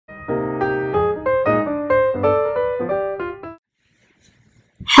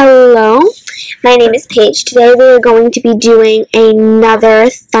Hello, my name is Paige. Today we are going to be doing another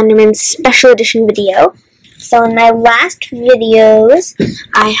Thunderman special edition video. So in my last videos,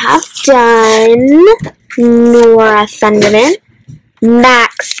 I have done Nora Thunderman,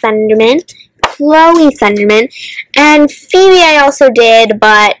 Max Thunderman, Chloe Thunderman, and Phoebe I also did,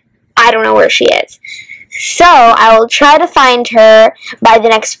 but I don't know where she is. So, I will try to find her by the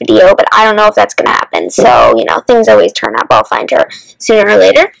next video, but I don't know if that's going to happen. So, you know, things always turn up. I'll find her sooner or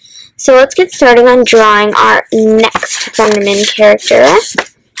later. So, let's get started on drawing our next Thunderman character.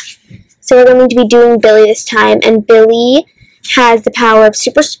 So, we're going to be doing Billy this time, and Billy has the power of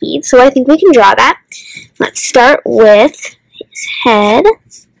super speed, so I think we can draw that. Let's start with his head,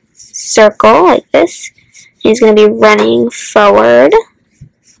 circle like this. He's going to be running forward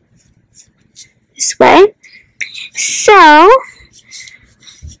this way. So,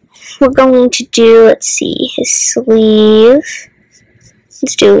 we're going to do, let's see, his sleeve.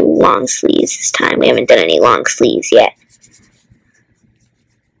 Let's do long sleeves this time. We haven't done any long sleeves yet.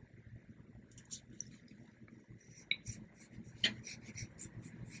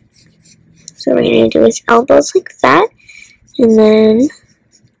 So we're going to do his elbows like that. And then,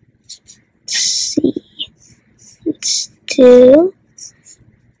 let's see, let's do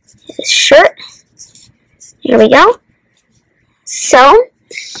his shirt. Here we go. So,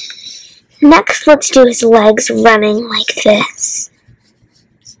 next let's do his legs running like this.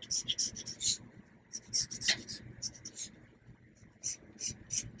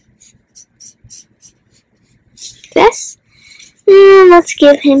 This. And let's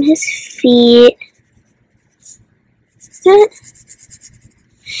give him his feet.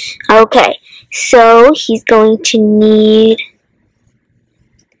 Okay, so he's going to need...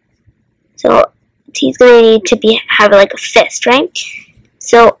 he's going to need to have like a fist, right?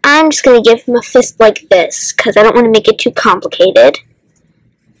 So I'm just going to give him a fist like this because I don't want to make it too complicated.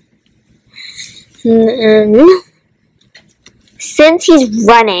 And then, since he's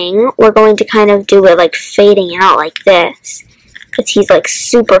running, we're going to kind of do it like fading out like this because he's like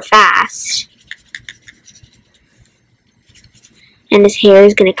super fast. And his hair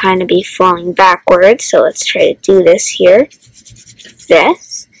is going to kind of be falling backwards, so let's try to do this here.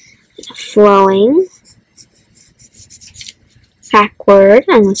 This. Flowing backward,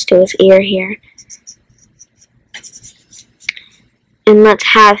 and let's do his ear here. And let's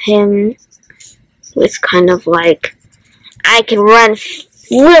have him with kind of like, I can run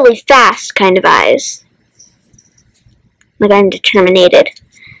really fast kind of eyes. Like I'm determined.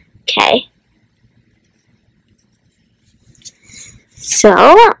 Okay.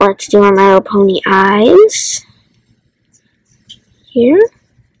 So, let's do our My Little Pony eyes. Here.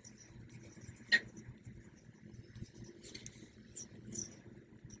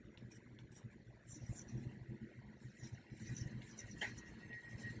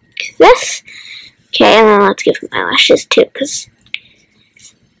 This. Okay, and then let's give him eyelashes too, because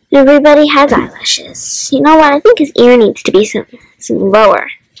everybody has eyelashes. You know what? I think his ear needs to be some lower.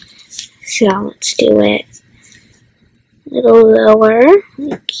 So let's do it a little lower,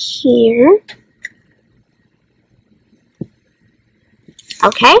 like here.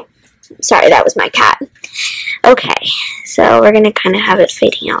 Okay. Sorry, that was my cat. Okay, so we're gonna kind of have it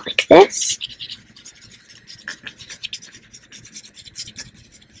fading out like this.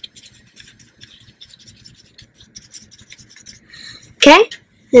 Okay,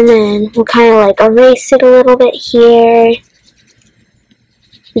 and then we'll kind of like erase it a little bit here.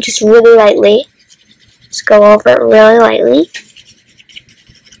 Just really lightly. Just go over it really lightly.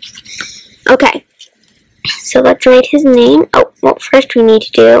 Okay, so let's write his name. Oh, well, first we need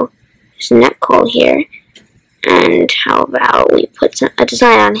to do his neck hole here. And how about we put a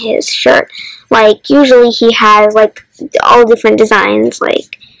design on his shirt? Like, usually he has like all different designs.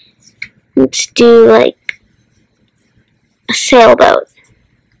 Like, let's do like a sailboat.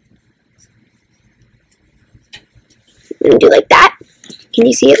 I'm going to do like that. Can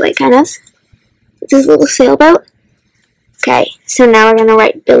you see it like kind of? This little sailboat. Okay, so now we're going to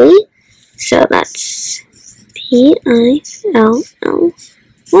write Billy. So that's Billy.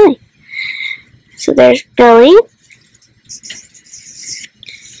 So there's Billy.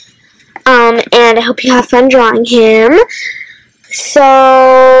 And I hope you have fun drawing him.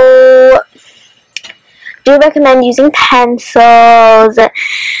 So, do recommend using pencils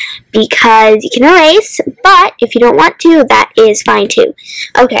because you can erase, but if you don't want to, that is fine too.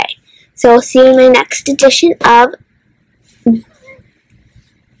 Okay, so I'll see you in my next edition of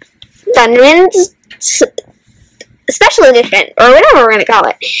Thunderman's Special Edition, or whatever we're going to call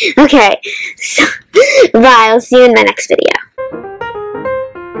it. Okay, so bye, I'll see you in my next video.